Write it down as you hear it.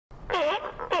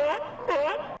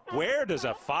Where does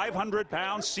a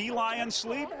 500-pound sea lion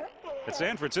sleep? At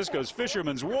San Francisco's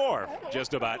Fisherman's Wharf,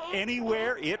 just about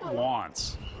anywhere it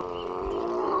wants.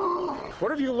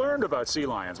 What have you learned about sea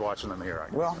lions watching them here?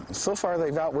 Well, so far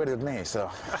they've outwitted me, so.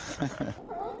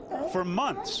 For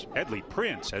months, Hedley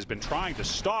Prince has been trying to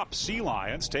stop sea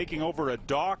lions taking over a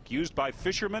dock used by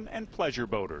fishermen and pleasure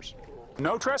boaters.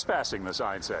 No trespassing, the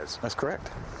sign says. That's correct.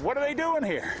 What are they doing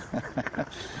here?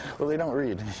 Well, they don't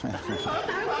read.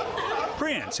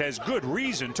 Prince has good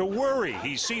reason to worry.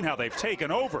 He's seen how they've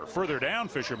taken over further down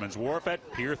Fisherman's Wharf at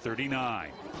Pier 39.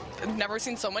 I've never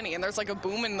seen so many, and there's like a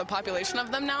boom in the population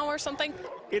of them now or something.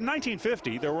 In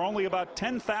 1950, there were only about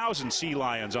 10,000 sea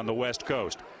lions on the West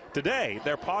Coast. Today,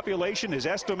 their population is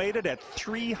estimated at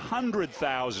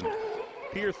 300,000.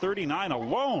 Pier 39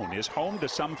 alone is home to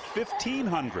some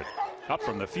 1,500, up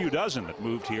from the few dozen that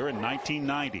moved here in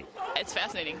 1990. It's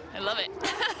fascinating. I love it.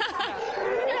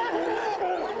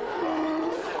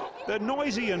 The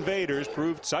noisy invaders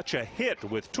proved such a hit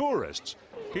with tourists.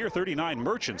 Pier 39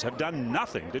 merchants have done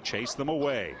nothing to chase them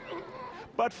away.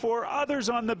 But for others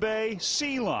on the bay,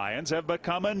 sea lions have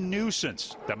become a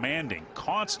nuisance, demanding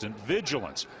constant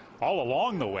vigilance. All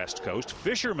along the West Coast,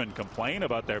 fishermen complain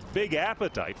about their big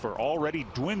appetite for already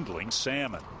dwindling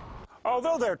salmon.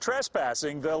 Although they're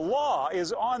trespassing, the law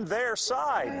is on their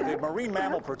side. The Marine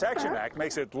Mammal Protection Act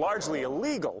makes it largely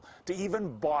illegal to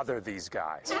even bother these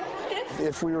guys.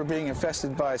 If we were being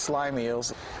infested by slime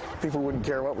eels, people wouldn't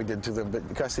care what we did to them, but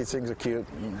because these things are cute,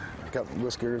 got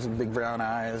whiskers and big brown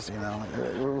eyes, you know,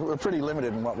 we're pretty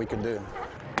limited in what we can do.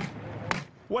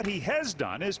 What he has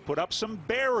done is put up some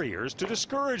barriers to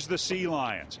discourage the sea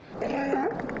lions.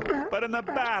 But in the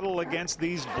battle against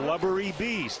these blubbery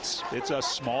beasts, it's a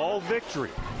small victory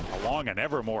along an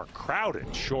ever more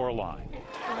crowded shoreline.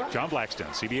 John Blackstone,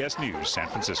 CBS News, San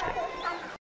Francisco.